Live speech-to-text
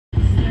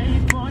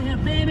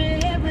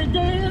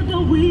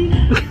week.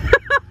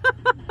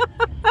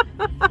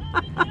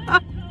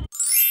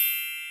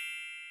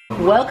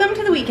 Welcome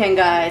to the weekend,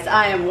 guys.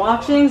 I am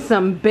watching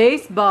some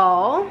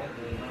baseball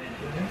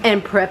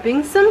and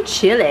prepping some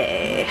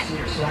chili.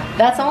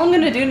 That's all I'm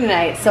gonna do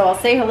tonight, so I'll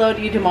say hello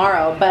to you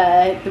tomorrow,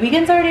 but the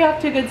weekend's already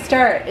off to a good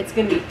start. It's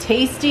gonna be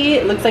tasty.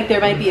 It looks like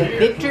there might be a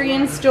victory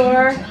in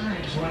store.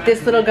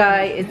 This little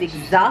guy is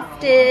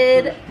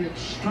exhausted.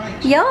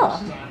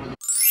 Yeah.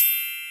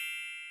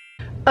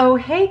 Oh,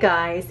 hey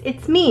guys,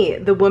 it's me,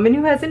 the woman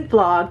who hasn't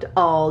vlogged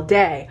all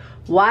day.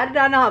 Why did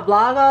I not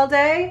vlog all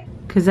day?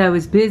 Because I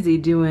was busy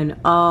doing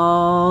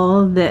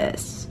all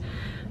this.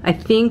 I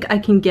think I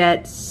can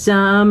get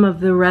some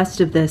of the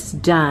rest of this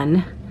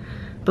done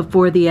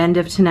before the end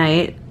of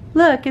tonight.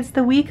 Look, it's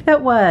the week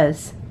that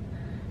was.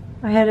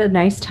 I had a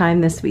nice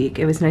time this week.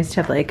 It was nice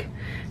to have like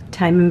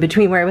time in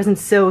between where I wasn't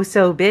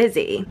so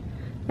busy.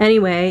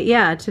 Anyway,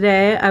 yeah,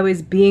 today I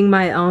was being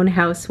my own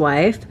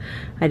housewife.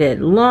 I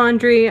did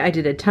laundry, I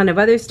did a ton of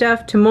other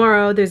stuff.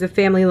 Tomorrow there's a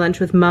family lunch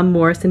with Mom,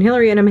 Morris, and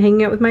Hillary, and I'm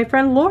hanging out with my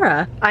friend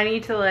Laura. I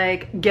need to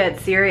like get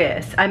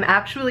serious. I'm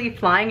actually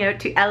flying out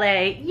to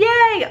LA,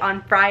 yay,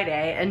 on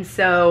Friday. And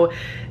so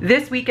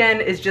this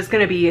weekend is just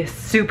gonna be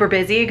super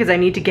busy because I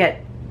need to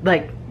get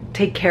like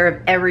take care of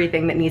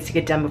everything that needs to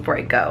get done before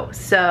I go.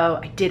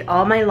 So I did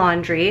all my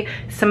laundry.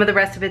 Some of the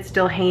rest of it's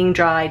still hanging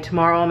dry.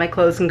 Tomorrow all my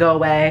clothes can go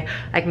away.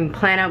 I can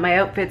plan out my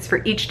outfits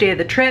for each day of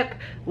the trip,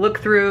 look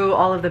through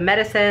all of the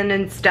medicine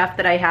and stuff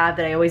that I have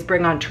that I always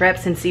bring on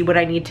trips and see what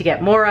I need to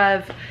get more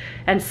of,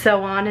 and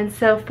so on and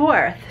so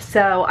forth.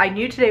 So I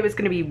knew today was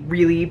gonna be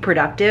really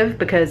productive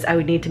because I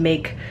would need to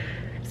make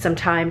some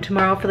time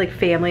tomorrow for like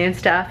family and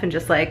stuff and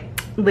just like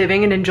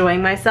living and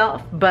enjoying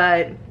myself.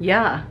 But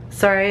yeah,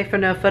 sorry for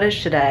no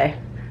footage today.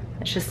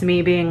 It's just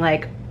me being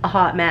like a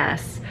hot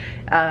mess,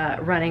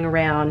 running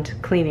around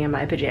cleaning in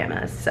my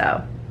pajamas.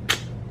 So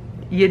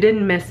you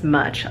didn't miss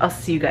much. I'll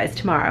see you guys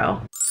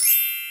tomorrow.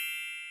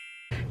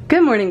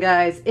 Good morning,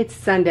 guys. It's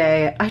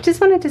Sunday. I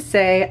just wanted to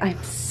say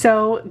I'm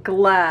so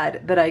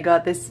glad that I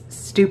got this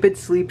stupid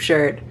sleep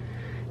shirt.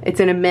 It's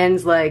in a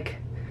men's like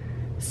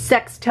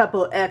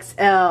sextuple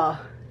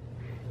XL.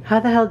 How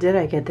the hell did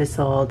I get this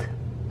old?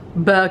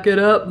 Back it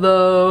up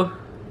though.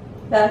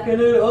 Backing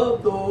it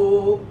up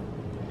though.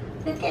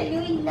 Look at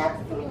Louis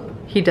loves me.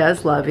 He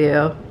does love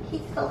you.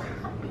 He's so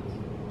happy.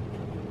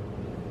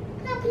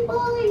 Happy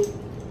boy.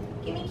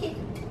 Give me a kiss.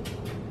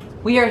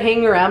 We are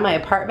hanging around my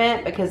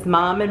apartment because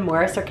Mom and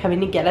Morris are coming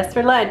to get us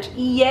for lunch.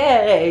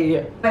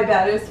 Yay! My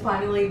bed is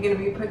finally gonna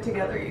be put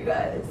together, you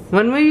guys.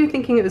 When were you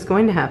thinking it was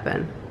going to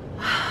happen?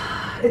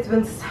 It's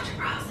been such a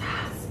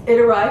process. It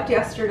arrived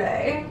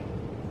yesterday,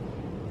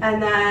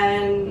 and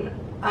then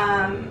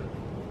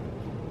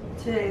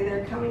today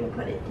they're coming to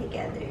put it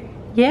together.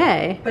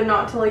 Yay. But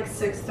not till like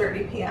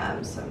 6:30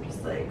 p.m. So I'm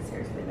just like,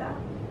 seriously that.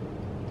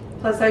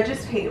 Plus I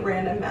just hate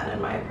random men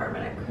in my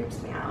apartment. It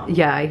creeps me out.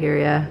 Yeah, I hear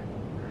ya.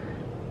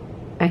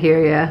 I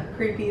hear ya.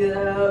 Creepy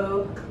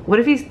though. What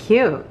if he's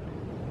cute?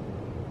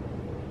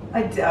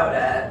 I doubt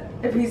it.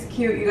 If he's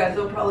cute, you guys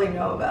will probably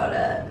know about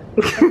it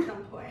at some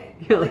point.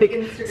 You're like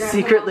Instagram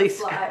secretly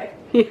fly.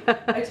 Yeah.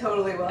 I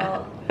totally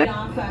will.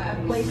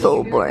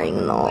 So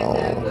boring, no.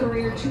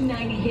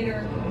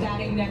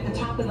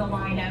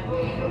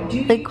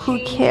 Like, who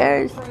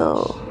cares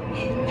though?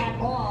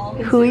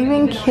 Who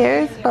even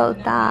cares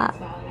about that?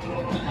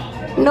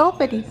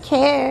 Nobody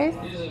cares.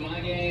 My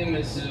game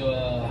is to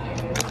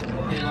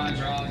hit on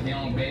drugs, get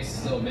on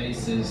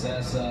basis.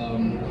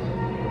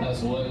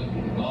 That's what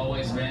I've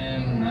always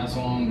been. That's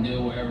what I'm gonna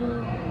do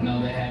wherever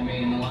they had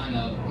me in the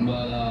lineup.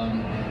 But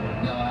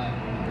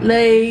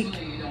like,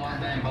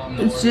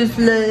 it's just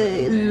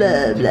like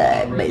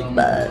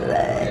baseball,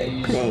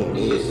 like playing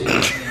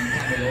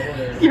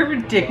it. You're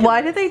ridiculous.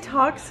 Why do they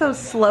talk so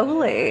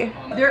slowly?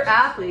 They're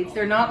athletes.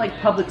 They're not like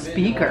public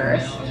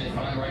speakers.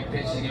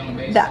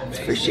 That's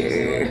for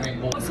sure.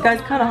 This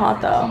guy's kind of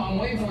hot though.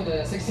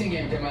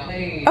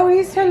 Oh,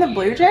 he's from the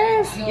Blue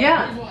Jays?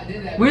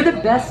 Yeah. We're the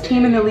best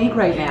team in the league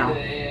right now.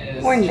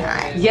 We're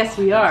not. Yes,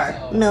 we are.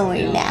 No,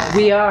 we're not.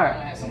 We are.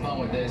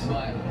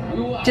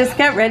 Just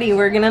get ready.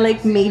 We're gonna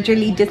like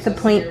majorly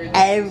disappoint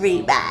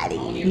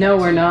everybody. No,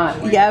 we're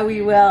not. Yeah,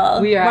 we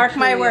will. We are. Mark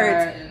my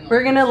words.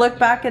 We're gonna look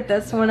back at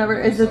this whenever,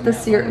 is it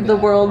the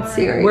World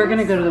Series? We're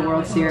gonna go to the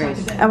World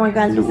Series. And we're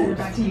gonna lose.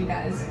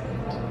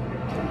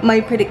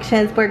 My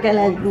predictions, we're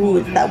gonna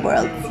lose the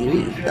World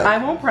Series though. I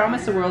won't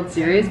promise a World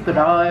Series, but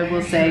all I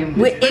will say,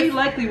 it's pretty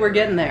likely we're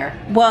getting there.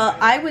 Well,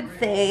 I would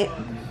say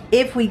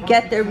if we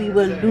get there, we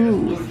will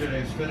lose.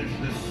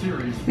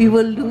 We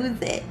will lose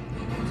it.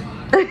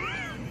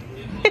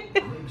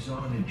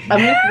 I'm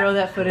gonna throw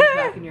that footage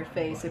back in your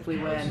face if we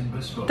win.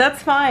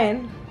 That's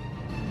fine.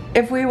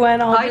 If we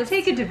win, I'd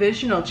take a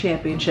divisional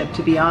championship,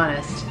 to be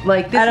honest.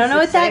 Like, this I don't know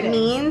what that exciting.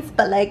 means,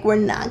 but like, we're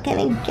not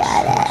gonna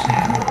get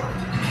it.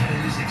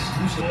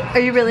 Are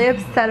you really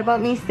upset about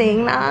me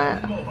saying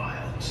that?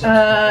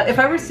 If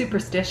I were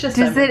superstitious,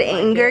 Does it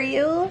anger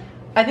you?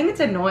 I think it's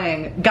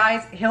annoying.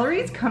 Guys,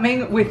 Hillary's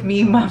coming with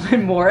me, Mom,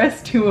 and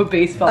Morris to a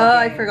baseball game. Oh,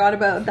 I forgot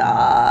about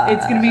that.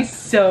 It's gonna be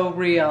so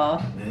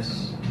real.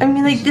 I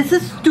mean, like, this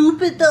is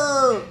stupid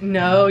though.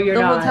 No, you're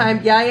not. The whole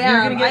time. Yeah, I am.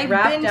 You're gonna get I've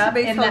wrapped been to up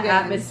in baseball the games.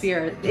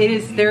 atmosphere.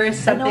 There is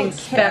something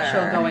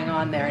special going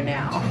on there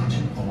now.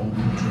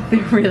 There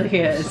really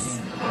is.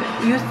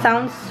 You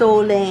sound so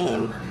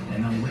lame.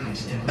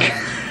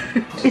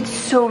 It's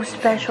so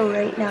special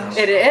right now.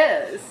 It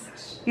is.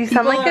 You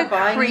sound People like are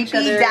buying a each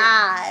creepy other-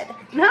 dad.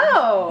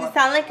 No. You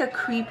sound like a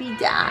creepy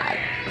dad.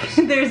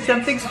 There's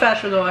something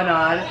special going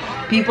on.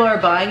 People are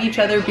buying each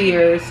other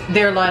beers.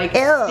 They're like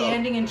Ew.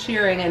 standing and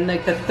cheering in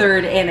like the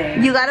 3rd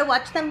inning. You gotta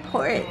watch them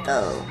pour it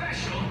though.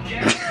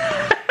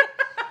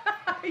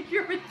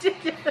 You're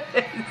ridiculous.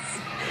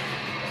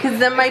 Because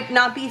there might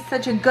not be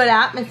such a good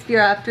atmosphere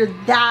after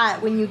that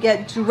when you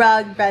get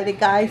drugged by the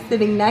guy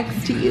sitting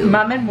next to you.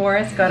 Mom and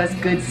Morris got us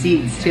good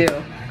seats too.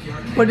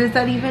 What does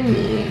that even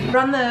mean? We're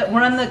on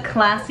the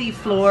classy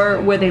floor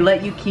where they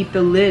let you keep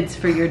the lids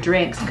for your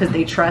drinks because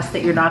they trust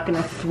that you're not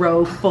gonna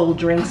throw full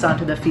drinks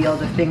onto the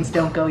field if things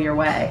don't go your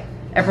way.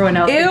 Everyone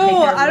else. Ew,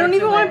 I don't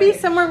even want to be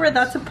somewhere where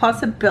that's a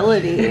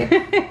possibility.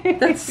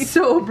 That's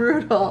so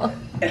brutal.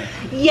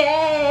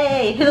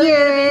 Yay!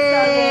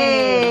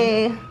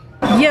 Yay!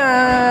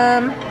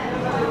 Yum!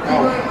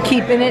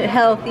 Keeping it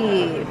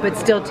healthy, but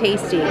still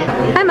tasty.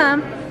 Hi,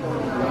 Mom.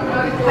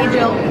 Hi,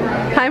 Jill.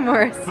 Hi,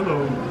 Morris.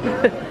 Hello.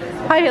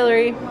 Hi,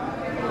 Hillary.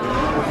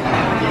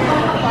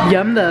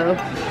 Yum, though.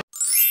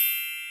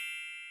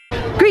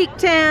 Greek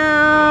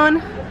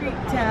Town.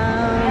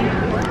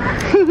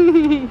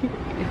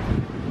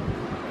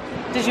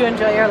 Did you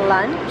enjoy your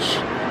lunch?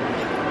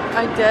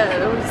 I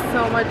did. It was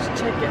so much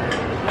chicken.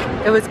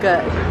 It was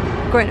good.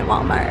 Going to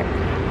Walmart.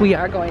 We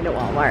are going to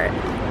Walmart.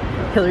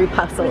 Hillary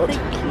pustled.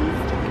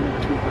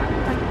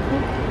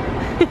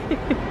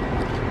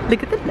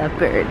 Look at the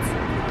lovebirds.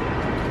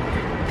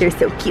 They're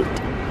so cute.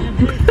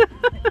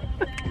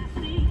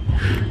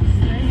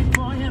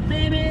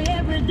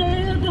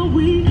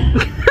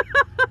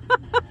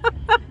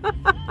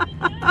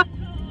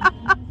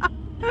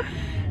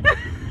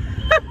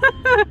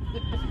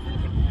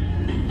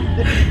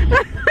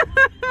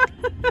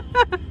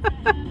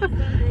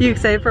 You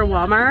excited for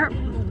Walmart?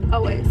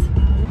 Always.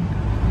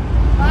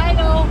 I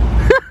know.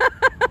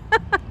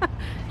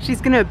 She's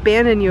gonna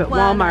abandon you at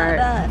Walmart.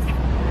 Us.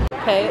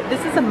 Okay,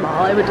 this is a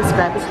mall I would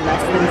describe as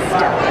less than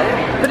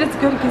stellar. But it's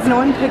good because no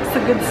one picks the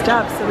good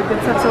stuff, so the good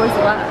stuff's always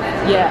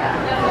left. Yeah.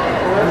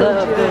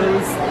 Love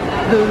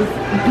those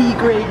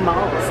B-grade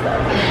malls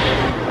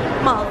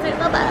though. Malls are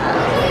the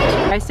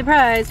best. Surprise,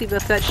 surprise, we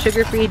both got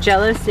sugar-free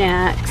Jello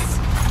snacks.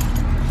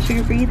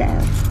 Sugar-free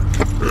though.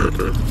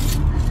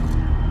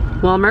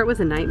 Walmart was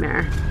a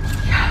nightmare.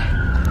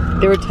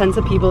 There were tons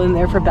of people in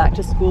there for back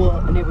to school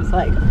and it was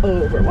like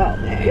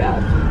overwhelming. Yeah.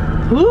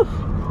 Whew.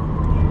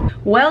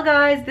 Well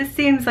guys, this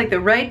seems like the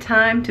right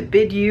time to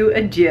bid you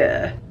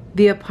adieu.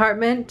 The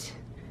apartment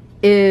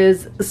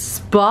is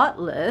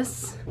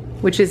spotless,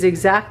 which is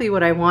exactly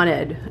what I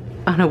wanted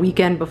on a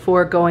weekend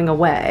before going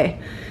away.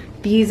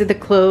 These are the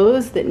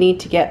clothes that need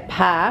to get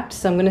packed,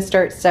 so I'm gonna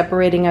start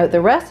separating out the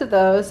rest of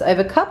those. I have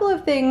a couple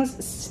of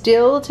things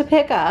still to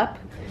pick up.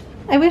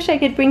 I wish I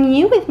could bring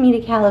you with me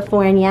to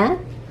California.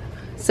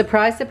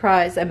 Surprise,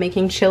 surprise, I'm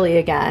making chili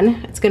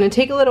again. It's gonna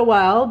take a little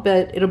while,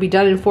 but it'll be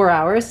done in 4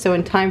 hours, so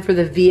in time for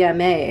the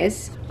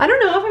VMAs. I don't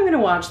know if I'm gonna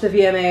watch the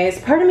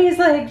VMAs. Part of me is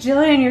like,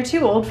 Gillian, you're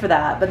too old for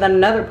that. But then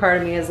another part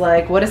of me is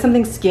like, what if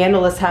something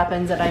scandalous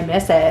happens and I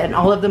miss it? And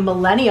all of the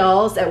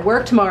millennials at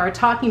work tomorrow are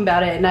talking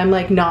about it and I'm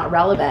like not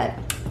relevant.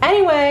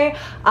 Anyway,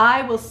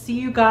 I will see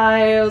you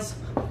guys.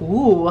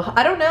 Ooh,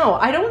 I don't know.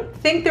 I don't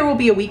think there will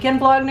be a weekend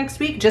vlog next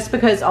week just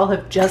because I'll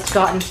have just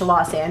gotten to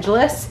Los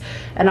Angeles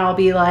and I'll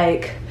be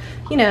like,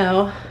 you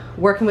know,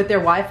 working with their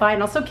Wi-Fi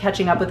and also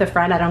catching up with a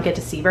friend I don't get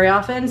to see very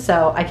often,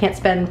 so I can't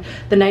spend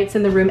the nights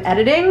in the room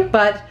editing,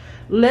 but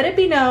let it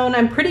be known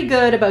I'm pretty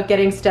good about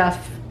getting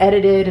stuff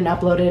edited and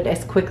uploaded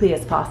as quickly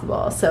as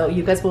possible, so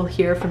you guys will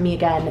hear from me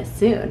again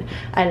soon.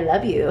 I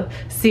love you.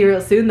 See you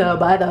real soon though.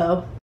 Bye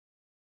though.